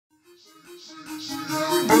Well,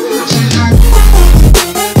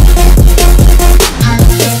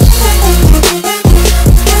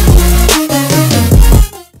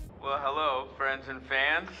 hello, friends and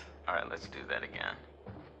fans. All right, let's do that again.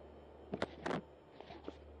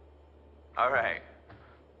 All right.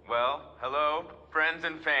 Well, hello, friends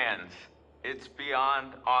and fans. It's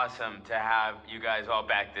beyond awesome to have you guys all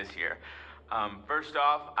back this year. First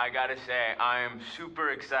off, I gotta say, I am super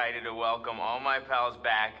excited to welcome all my pals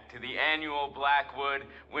back to the annual Blackwood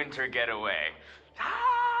Winter Getaway.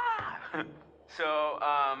 Ah! So,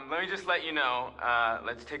 let me just let you know,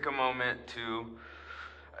 let's take a moment to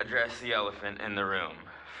address the elephant in the room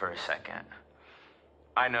for a second.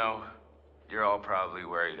 I know you're all probably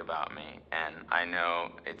worried about me, and I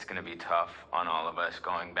know it's gonna be tough on all of us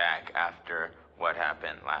going back after what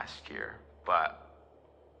happened last year, but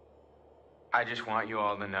I just want you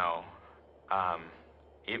all to know,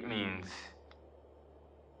 it means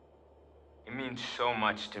so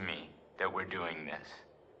much to me that we're doing this,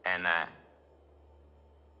 and I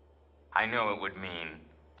know it would mean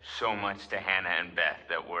so much to Hannah and Beth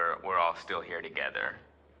that we're all still here together,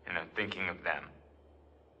 and I'm thinking of them.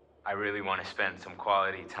 I really want to spend some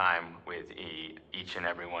quality time with each and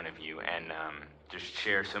every one of you, and just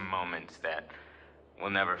share some moments that we'll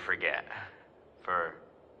never forget for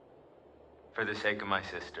the sake of my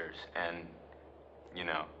sisters, and you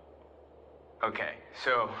know. Okay,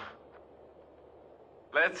 so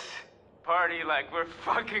let's party like we're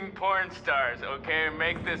fucking porn stars, okay?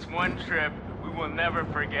 Make this one trip we will never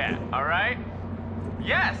forget, all right?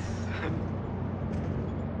 Yes!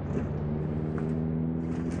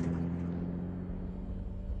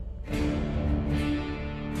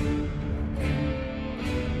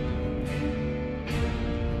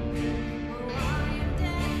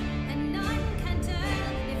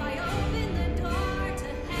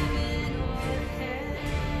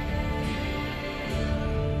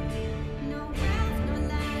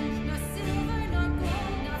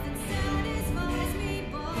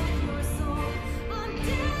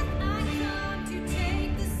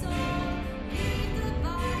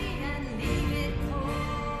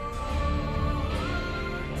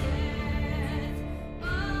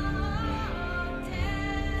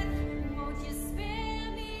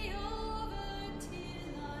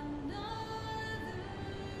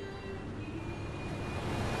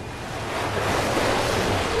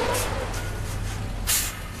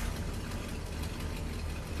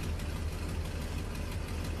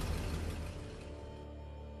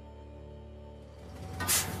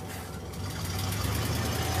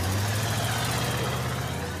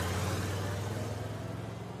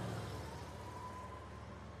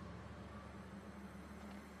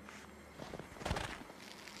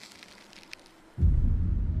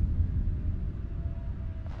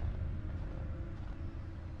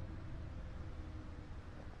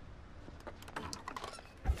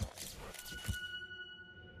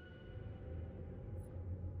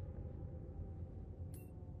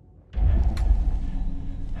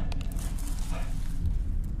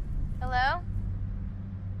 Hello?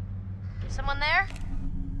 Someone there?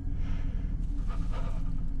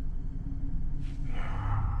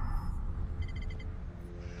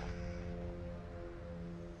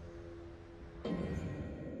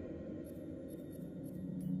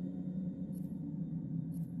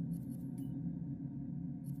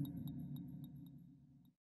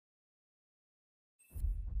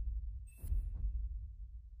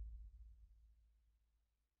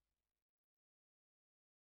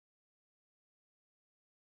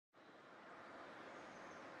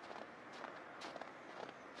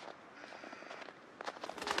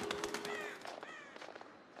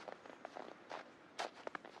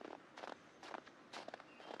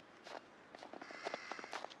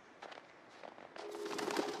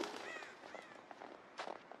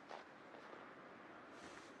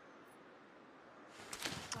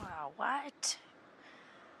 Oh, what?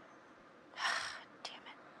 Damn it.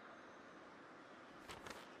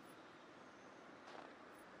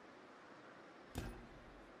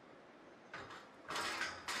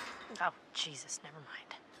 Oh, Jesus, never mind.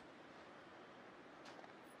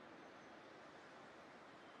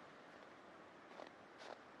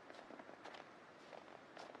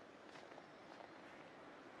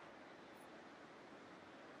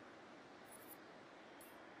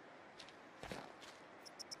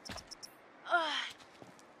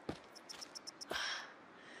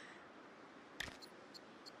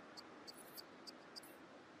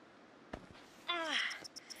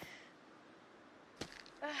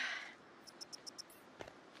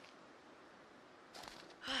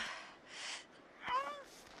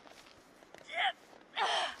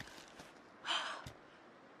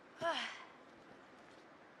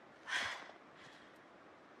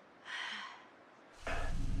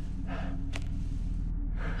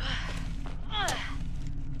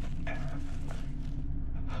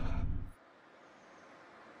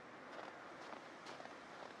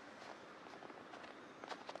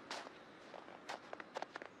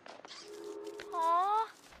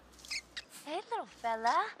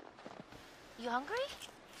 Bella? You hungry?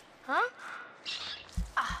 Huh?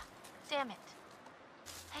 Ah, damn it.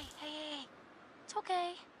 Hey, hey, hey. It's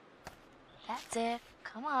okay. That's it.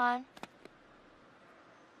 Come on.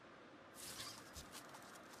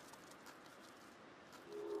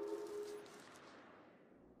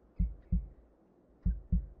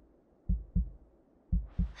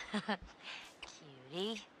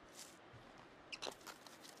 Cutie.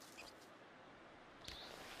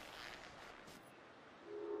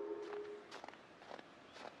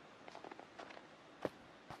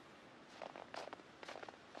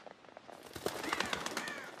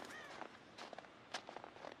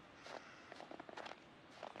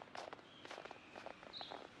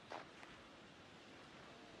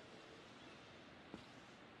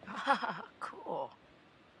 Cool.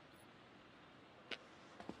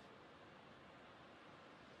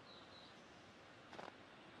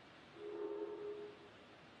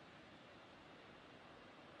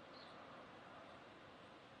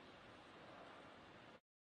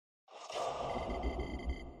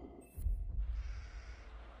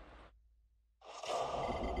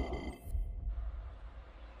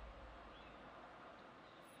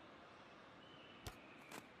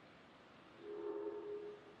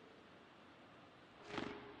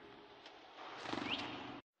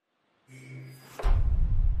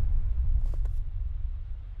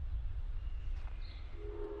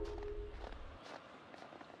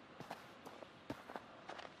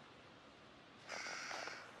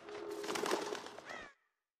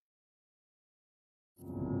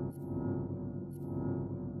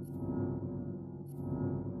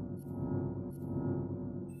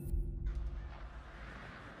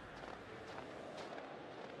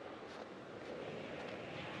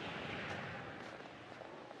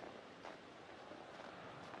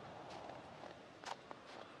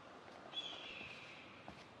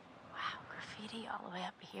 Wow, graffiti all the way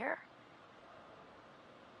up here.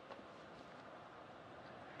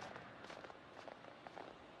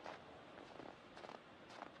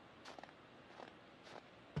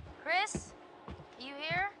 Chris? You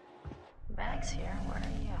here? Bag's here. Where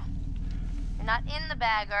are you? You're not in the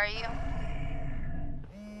bag, are you?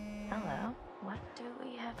 Hello. What do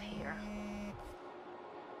we have here?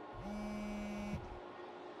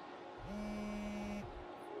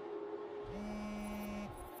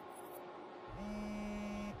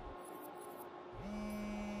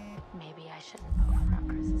 Maybe I shouldn't poke around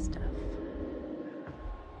Chris's stuff.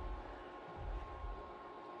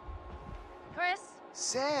 Chris?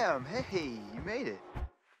 Sam, hey, you made it.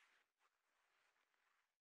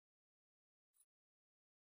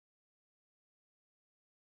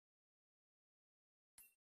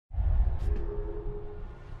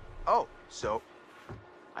 Oh, so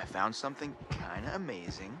I found something kind of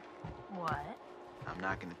amazing. What? I'm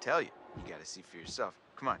not gonna tell you. You gotta see for yourself.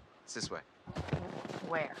 Come on, it's this way.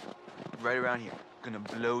 Where? Right around here. Gonna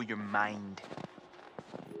blow your mind.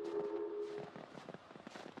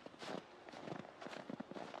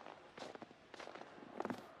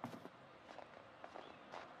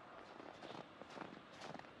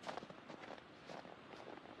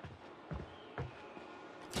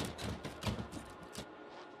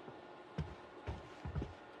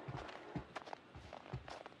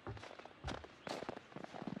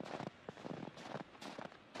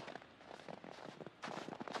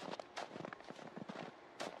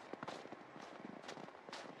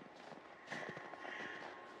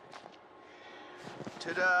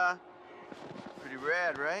 Ta-da! Pretty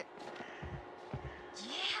rad, right?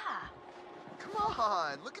 Yeah. Come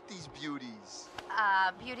on, look at these beauties.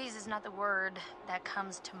 Beauties is not the word that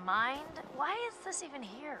comes to mind. Why is this even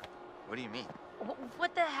here? What do you mean?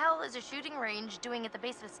 What the hell is a shooting range doing at the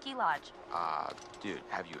base of a ski lodge? Dude,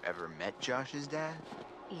 have you ever met Josh's dad?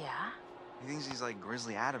 Yeah? He thinks he's like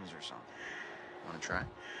Grizzly Adams or something. Wanna try?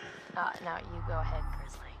 No, you go ahead,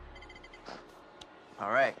 Grizzly.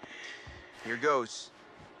 All right, here goes.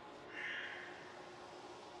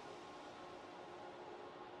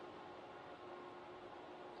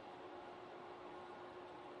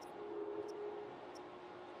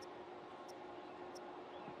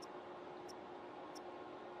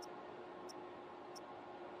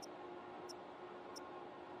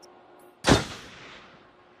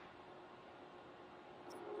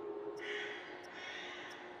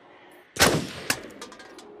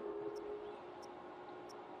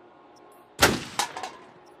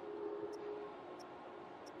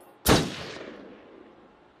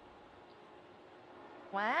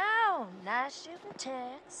 Wow, nice shooting,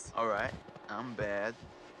 Tex. All right, I'm bad.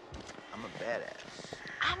 I'm a badass.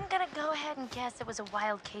 I'm gonna go ahead and guess it was a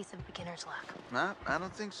wild case of beginner's luck. Nah, I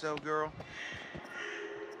don't think so, girl.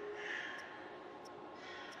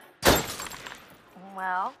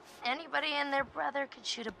 Well, anybody and their brother could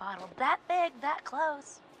shoot a bottle that big, that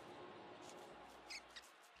close.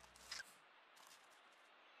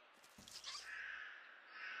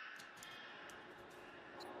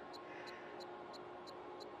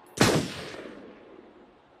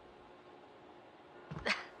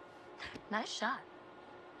 Nice shot.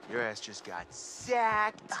 Your ass just got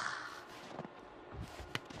sacked.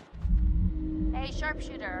 Hey,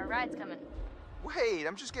 sharpshooter, a ride's coming. Wait,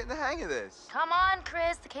 I'm just getting the hang of this. Come on,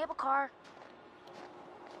 Chris, the cable car.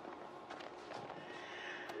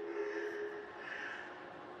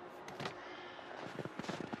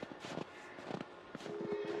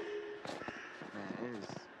 Man,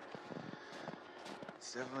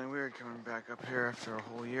 it's definitely weird coming back up here after a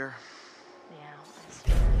whole year. Yeah, I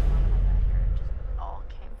swear, the moment I got here, it just all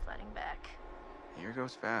came flooding back. The year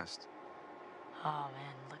goes fast. Oh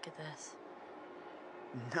man, look at this.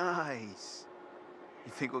 Nice.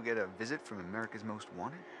 You think we'll get a visit from America's Most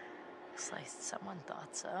Wanted? Looks like someone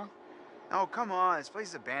thought so. Oh, come on. This place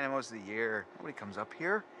is abandoned most of the year. Nobody comes up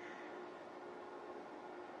here.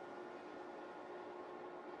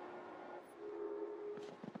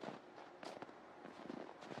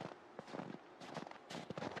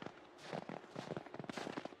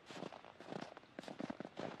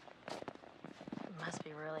 It must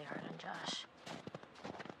be really hard on Josh.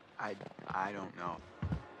 I don't know.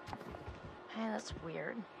 Hey, that's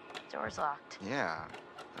weird. Door's locked. Yeah.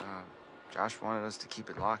 Josh wanted us to keep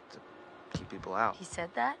it locked to keep people out. He said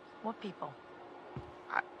that? What people?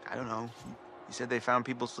 I don't know. He said they found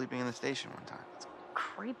people sleeping in the station one time.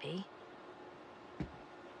 Creepy.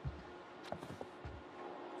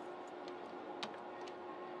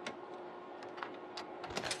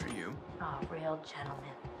 For you. Oh, real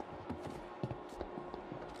gentleman.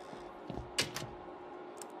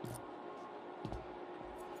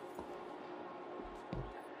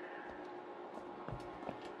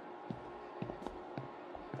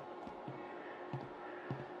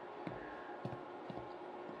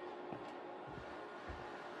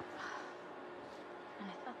 And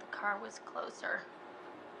I thought the car was closer.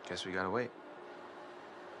 Guess we gotta wait.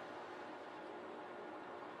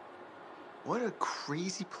 What a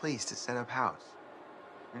crazy place to set up house.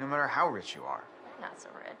 I mean, no matter how rich you are. They're not so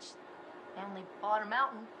rich. Family bought a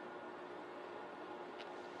mountain.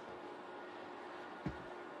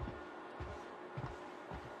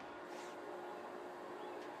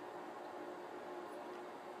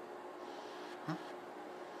 Huh?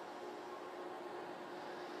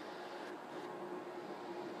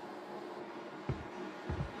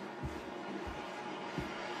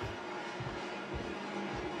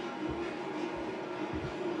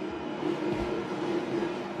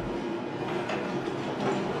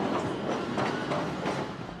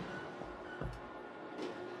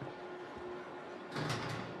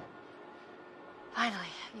 Finally,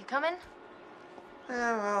 you coming?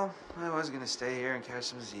 Yeah, well, I was gonna stay here and catch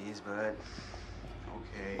some Z's, but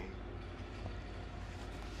okay.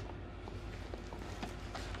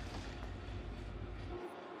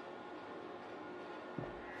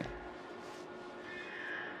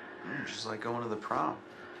 Just like going to the prom.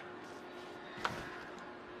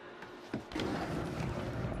 Here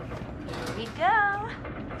we go.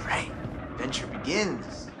 Right. Adventure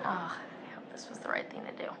begins. Oh, I hope this was the right thing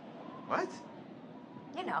to do. What?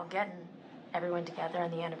 You know, getting everyone together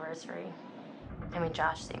on the anniversary. I mean,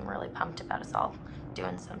 Josh seemed really pumped about us all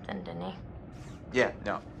doing something, didn't he? Yeah,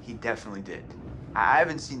 no, he definitely did. I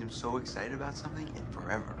haven't seen him so excited about something in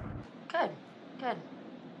forever. Good, good.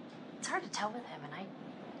 It's hard to tell with him, and I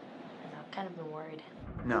don't know, I've kind of been worried.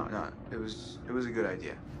 No, it was a good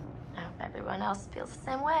idea. I hope everyone else feels the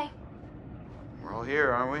same way. We're all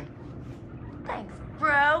here, aren't we? Thanks,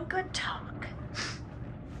 bro. Good talk.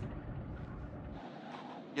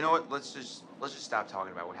 You know what? Let's just stop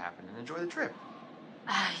talking about what happened and enjoy the trip.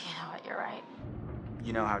 You know what? You're right.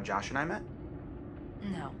 You know how Josh and I met?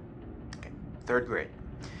 No. Okay, 3rd grade.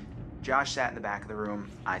 Josh sat in the back of the room,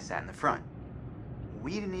 I sat in the front.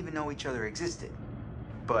 We didn't even know each other existed.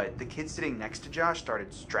 But the kid sitting next to Josh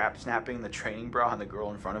started strap snapping the training bra on the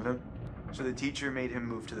girl in front of him. So the teacher made him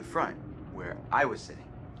move to the front, where I was sitting.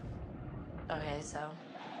 Okay, so.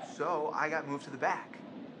 So I got moved to the back.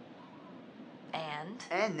 And?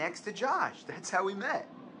 And next to Josh. That's how we met.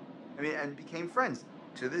 I mean, and became friends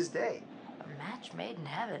to this day. A match made in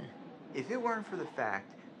heaven. If it weren't for the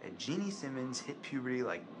fact that Jeannie Simmons hit puberty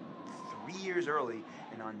like 3 years early,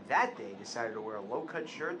 and on that day decided to wear a low-cut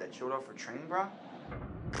shirt that showed off her training bra,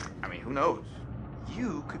 I mean, who knows?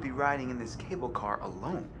 You could be riding in this cable car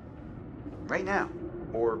alone. Right now.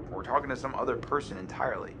 Or talking to some other person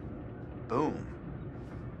entirely. Boom.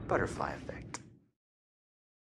 Butterfly effect.